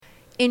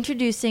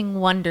Introducing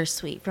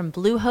Wondersuite from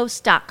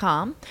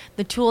Bluehost.com,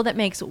 the tool that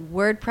makes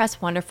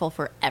WordPress wonderful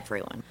for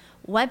everyone.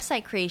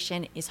 Website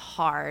creation is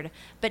hard,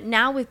 but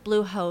now with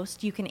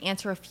Bluehost, you can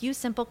answer a few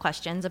simple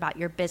questions about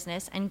your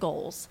business and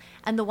goals,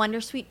 and the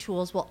Wondersuite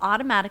tools will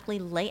automatically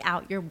lay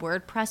out your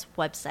WordPress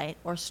website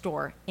or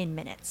store in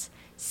minutes.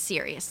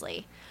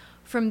 Seriously.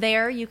 From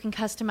there, you can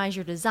customize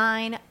your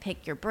design,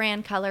 pick your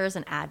brand colors,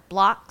 and add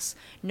blocks.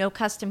 No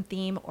custom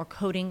theme or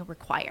coding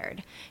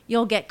required.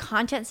 You'll get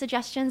content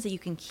suggestions that you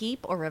can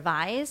keep or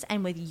revise,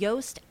 and with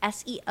Yoast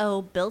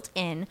SEO built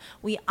in,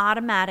 we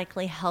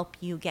automatically help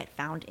you get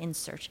found in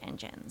search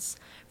engines.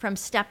 From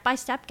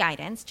step-by-step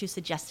guidance to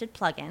suggested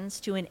plugins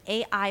to an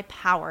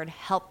AI-powered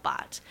help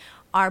bot,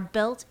 our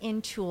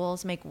built-in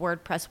tools make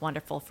WordPress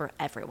wonderful for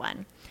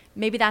everyone.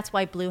 Maybe that's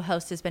why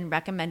Bluehost has been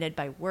recommended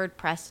by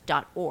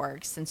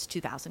WordPress.org since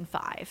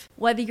 2005.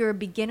 Whether you're a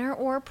beginner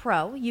or a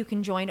pro, you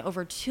can join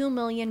over 2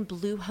 million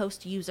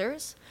Bluehost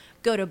users.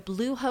 Go to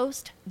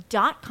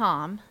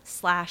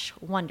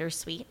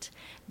bluehost.com/wondersuite.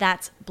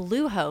 That's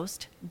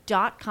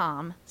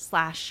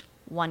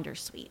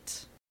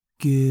bluehost.com/wondersuite.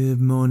 Good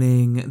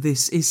morning.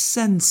 This is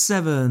Send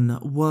 7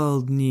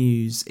 World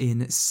News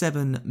in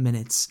 7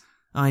 minutes.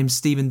 I'm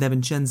Stephen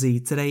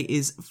Devincenzi. Today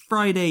is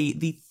Friday,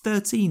 the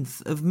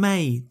 13th of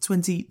May,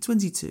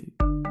 2022.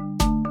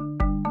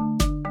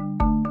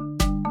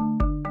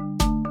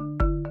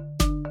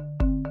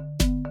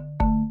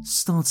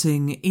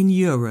 Starting in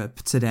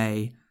Europe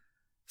today,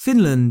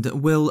 Finland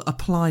will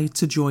apply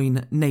to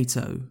join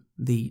NATO,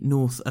 the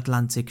North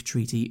Atlantic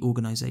Treaty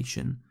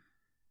Organization.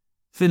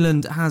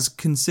 Finland has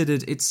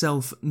considered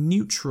itself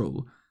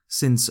neutral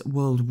since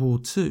World War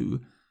II.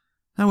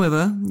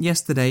 However,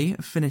 yesterday,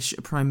 Finnish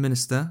Prime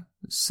Minister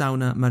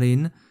Sanna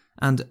Marin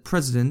and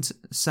President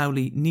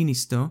Sauli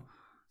Niinistö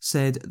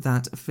said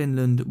that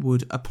Finland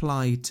would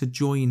apply to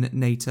join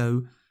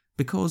NATO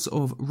because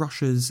of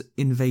Russia's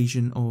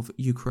invasion of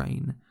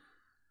Ukraine.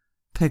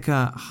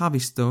 Pekka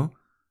Haavisto,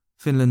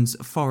 Finland's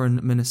foreign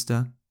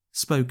minister,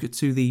 spoke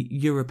to the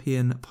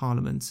European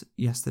Parliament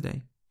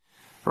yesterday.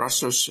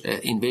 Russia's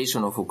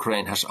invasion of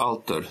Ukraine has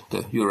altered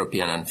the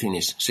European and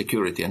Finnish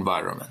security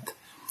environment.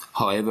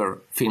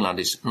 However, Finland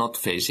is not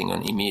facing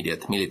an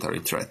immediate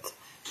military threat.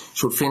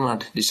 Should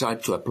Finland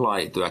decide to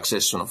apply, the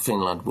accession of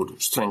Finland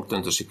would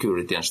strengthen the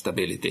security and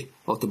stability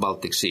of the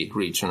Baltic Sea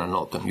region and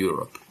Northern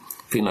Europe.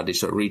 Finland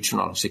is a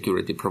regional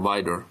security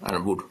provider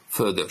and would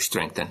further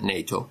strengthen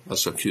NATO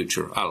as a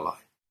future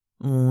ally.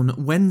 On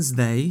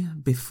Wednesday,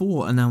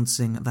 before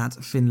announcing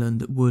that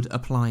Finland would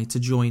apply to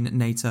join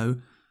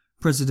NATO,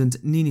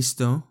 President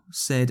Niinistö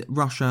said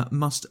Russia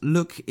must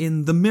look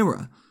in the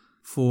mirror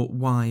for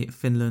why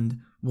Finland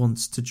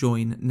wants to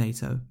join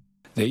NATO.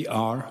 They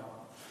are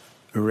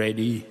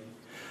ready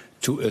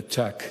to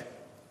attack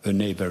a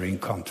neighboring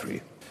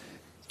country.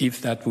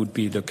 If that would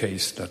be the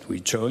case that we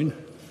join,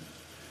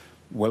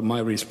 well,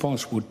 my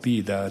response would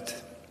be that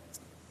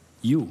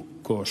you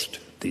caused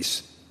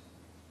this.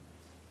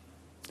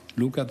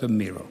 Look at the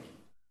mirror.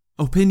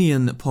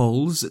 Opinion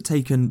polls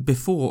taken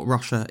before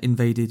Russia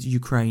invaded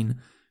Ukraine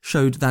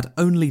showed that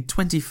only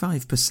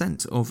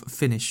 25% of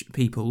Finnish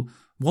people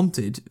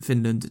wanted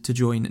Finland to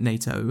join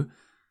NATO.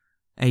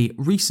 A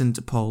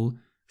recent poll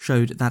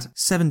showed that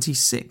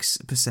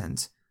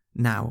 76%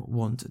 now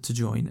want to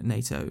join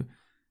NATO.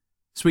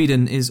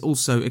 Sweden is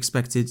also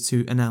expected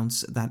to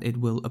announce that it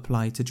will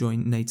apply to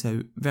join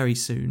NATO very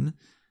soon.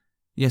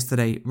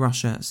 Yesterday,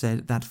 Russia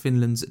said that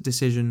Finland's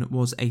decision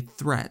was a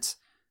threat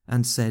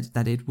and said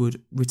that it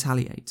would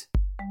retaliate.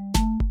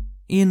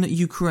 In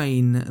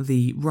Ukraine,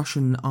 the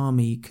Russian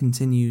army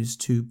continues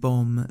to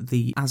bomb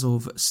the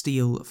Azov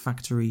steel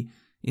factory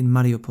in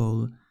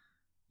Mariupol.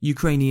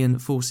 Ukrainian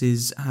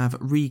forces have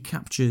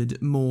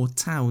recaptured more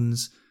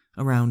towns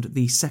around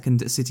the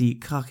second city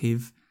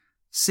Kharkiv.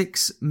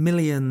 6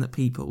 million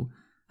people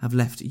have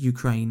left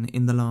Ukraine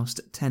in the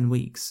last 10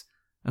 weeks,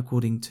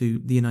 according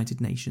to the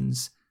United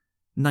Nations.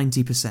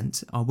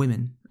 90% are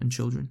women and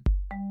children.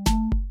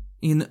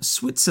 In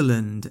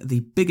Switzerland, the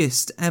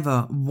biggest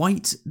ever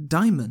white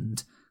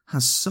diamond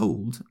has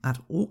sold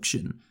at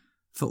auction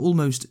for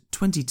almost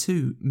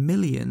 $22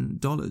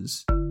 million.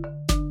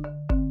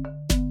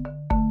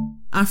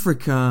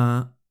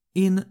 Africa.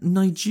 In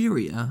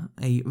Nigeria,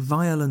 a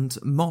violent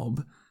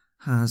mob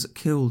has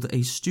killed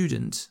a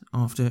student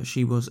after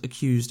she was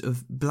accused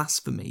of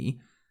blasphemy.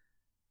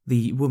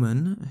 The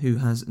woman, who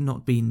has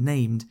not been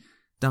named,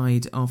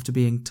 died after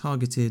being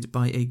targeted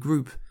by a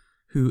group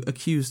who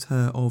accused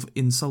her of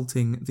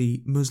insulting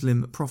the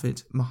Muslim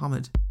prophet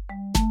Muhammad.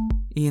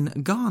 In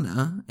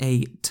Ghana,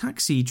 a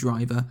taxi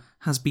driver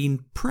has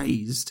been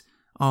praised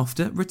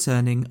after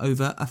returning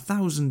over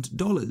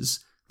 $1,000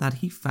 that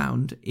he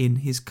found in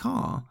his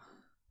car.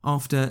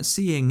 After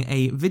seeing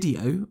a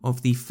video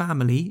of the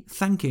family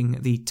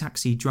thanking the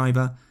taxi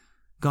driver,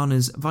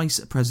 Ghana's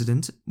Vice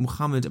President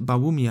Muhammad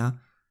Bawumia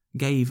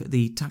gave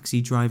the taxi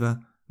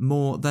driver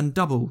more than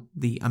double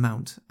the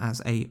amount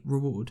as a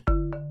reward.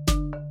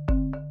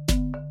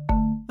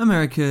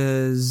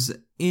 America's.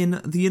 In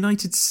the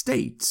United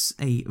States,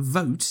 a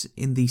vote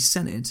in the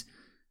Senate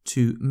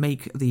to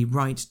make the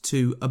right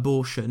to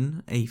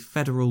abortion a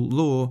federal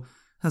law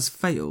has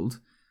failed.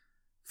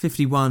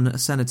 51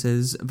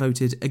 senators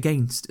voted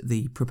against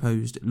the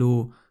proposed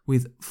law,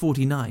 with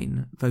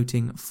 49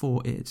 voting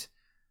for it.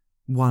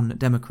 One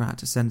Democrat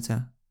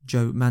senator,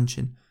 Joe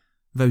Manchin,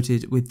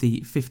 voted with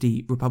the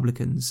 50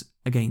 Republicans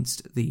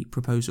against the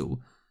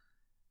proposal.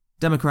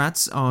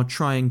 Democrats are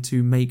trying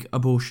to make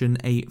abortion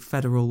a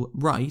federal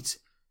right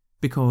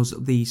because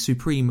the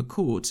Supreme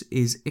Court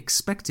is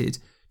expected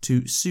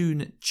to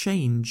soon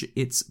change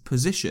its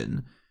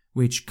position,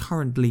 which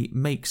currently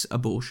makes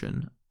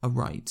abortion a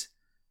right.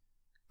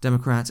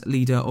 Democrat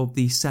leader of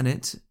the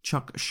Senate,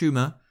 Chuck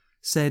Schumer,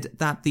 said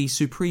that the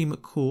Supreme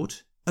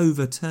Court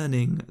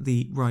overturning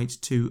the right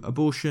to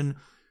abortion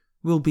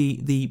will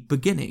be the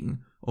beginning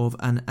of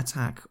an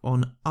attack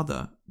on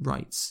other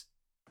rights.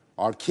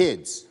 Our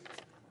kids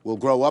will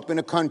grow up in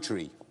a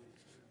country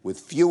with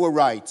fewer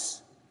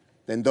rights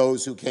than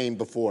those who came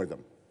before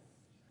them.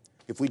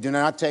 If we do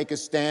not take a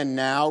stand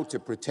now to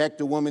protect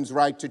a woman's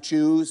right to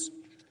choose,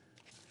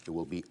 it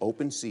will be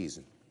open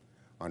season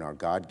on our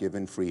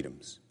God-given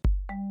freedoms.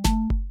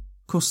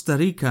 Costa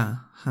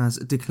Rica has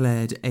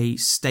declared a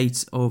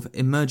state of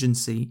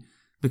emergency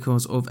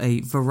because of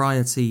a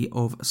variety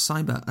of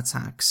cyber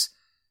attacks.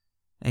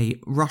 A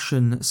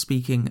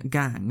Russian-speaking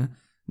gang,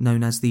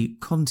 known as the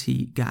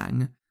Conti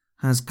Gang,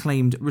 has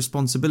claimed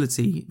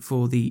responsibility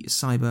for the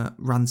cyber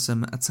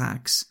ransom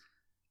attacks.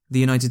 The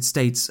United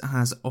States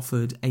has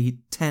offered a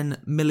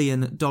 $10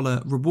 million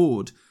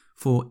reward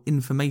for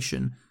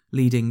information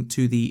leading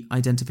to the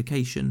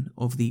identification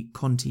of the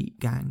Conti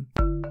Gang.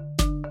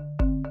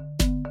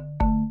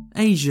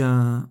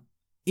 Asia.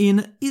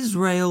 In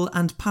Israel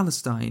and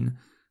Palestine,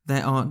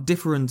 there are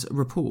different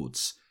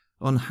reports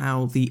on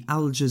how the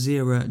Al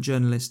Jazeera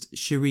journalist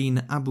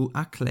Shireen Abu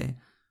Akleh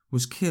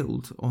was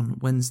killed on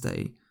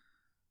Wednesday.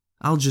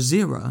 Al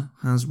Jazeera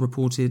has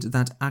reported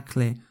that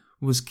Akleh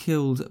was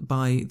killed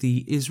by the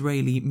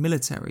Israeli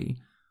military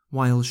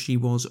while she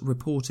was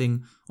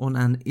reporting on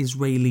an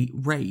Israeli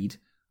raid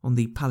on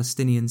the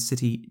Palestinian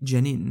city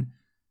Jenin,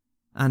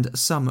 and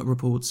some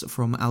reports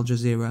from Al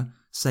Jazeera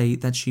say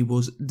that she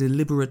was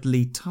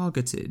deliberately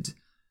targeted.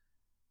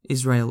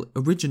 Israel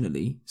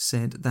originally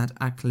said that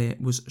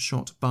Akleh was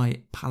shot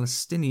by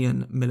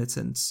Palestinian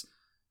militants.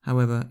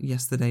 However,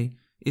 yesterday,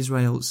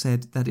 Israel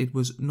said that it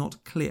was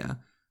not clear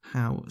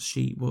how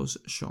she was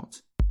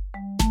shot.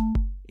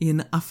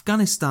 In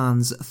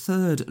Afghanistan's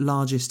third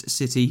largest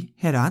city,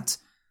 Herat,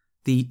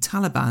 the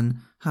Taliban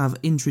have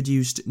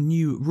introduced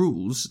new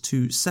rules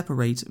to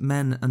separate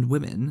men and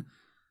women.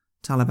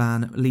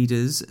 Taliban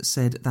leaders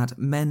said that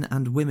men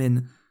and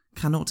women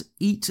cannot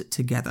eat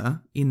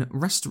together in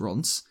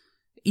restaurants,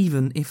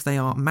 even if they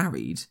are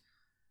married,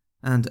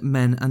 and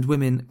men and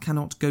women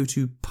cannot go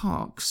to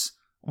parks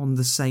on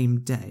the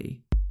same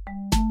day.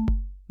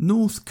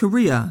 North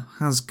Korea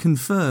has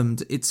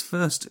confirmed its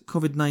first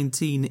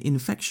COVID-19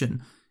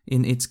 infection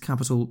in its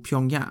capital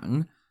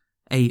Pyongyang.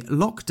 A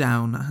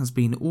lockdown has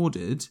been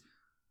ordered.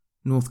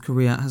 North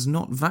Korea has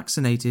not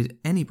vaccinated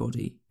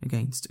anybody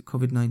against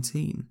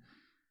COVID-19.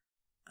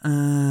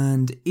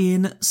 And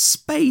in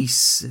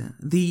space,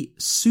 the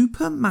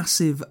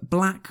supermassive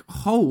black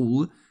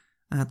hole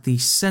at the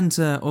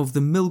centre of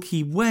the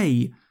Milky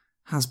Way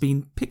has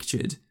been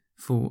pictured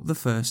for the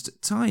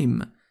first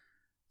time.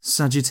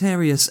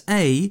 Sagittarius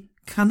A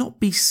cannot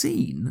be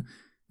seen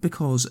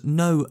because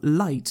no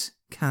light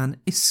can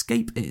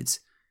escape it.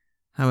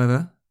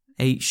 However,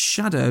 a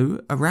shadow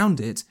around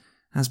it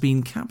has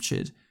been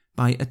captured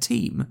by a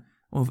team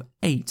of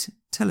 8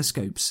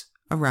 telescopes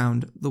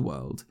around the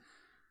world.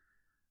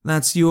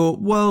 That's your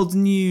world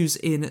news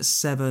in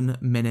 7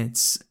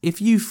 minutes.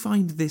 If you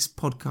find this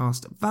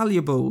podcast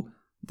valuable,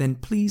 then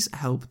please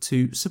help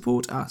to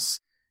support us.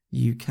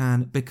 You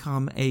can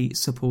become a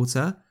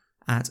supporter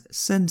at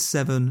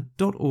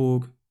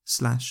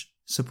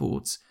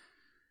send7.org/support.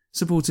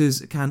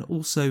 Supporters can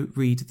also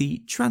read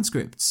the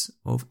transcripts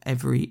of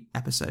every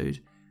episode.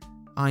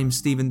 I'm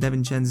Stephen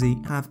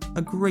DeVincenzi. Have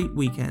a great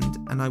weekend,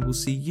 and I will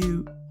see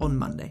you on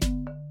Monday.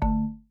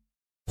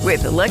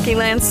 With the Lucky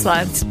Land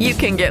Slots, you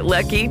can get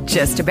lucky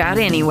just about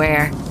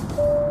anywhere.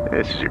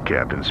 This is your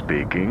captain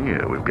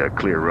speaking. We've got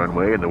clear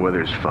runway and the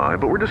weather's fine,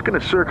 but we're just going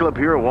to circle up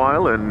here a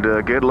while and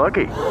get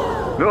lucky.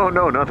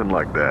 No, nothing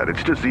like that.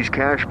 It's just these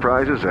cash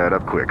prizes add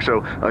up quick.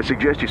 So I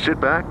suggest you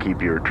sit back,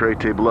 keep your tray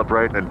table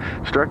upright, and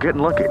start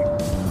getting lucky.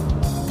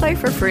 Play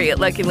for free at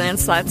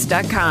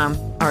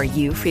LuckyLandSlots.com. Are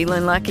you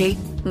feeling lucky?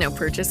 No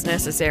purchase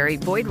necessary.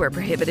 Void where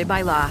prohibited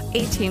by law.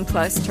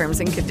 18+ terms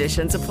and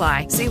conditions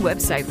apply. See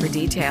website for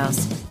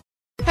details.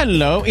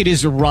 Hello, it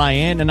is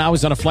Ryan, and I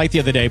was on a flight the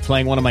other day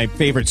playing one of my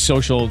favorite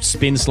social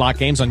spin slot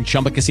games on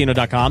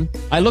ChumbaCasino.com.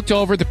 I looked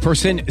over at the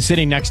person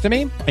sitting next to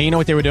me, and you know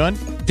what they were doing?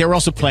 They were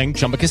also playing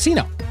Chumba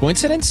Casino.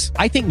 Coincidence?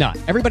 I think not.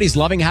 Everybody's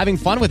loving having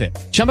fun with it.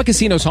 Chumba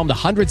Casino is home to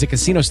hundreds of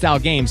casino-style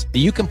games that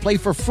you can play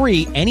for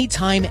free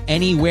anytime,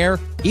 anywhere,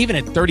 even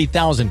at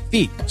 30,000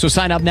 feet. So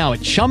sign up now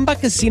at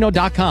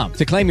ChumbaCasino.com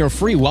to claim your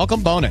free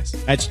welcome bonus.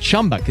 That's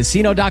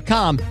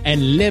ChumbaCasino.com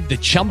and live the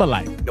Chumba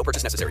life. No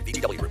purchase necessary.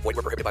 VGW. Void where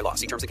prohibited by law.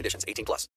 See terms and conditions. 18+.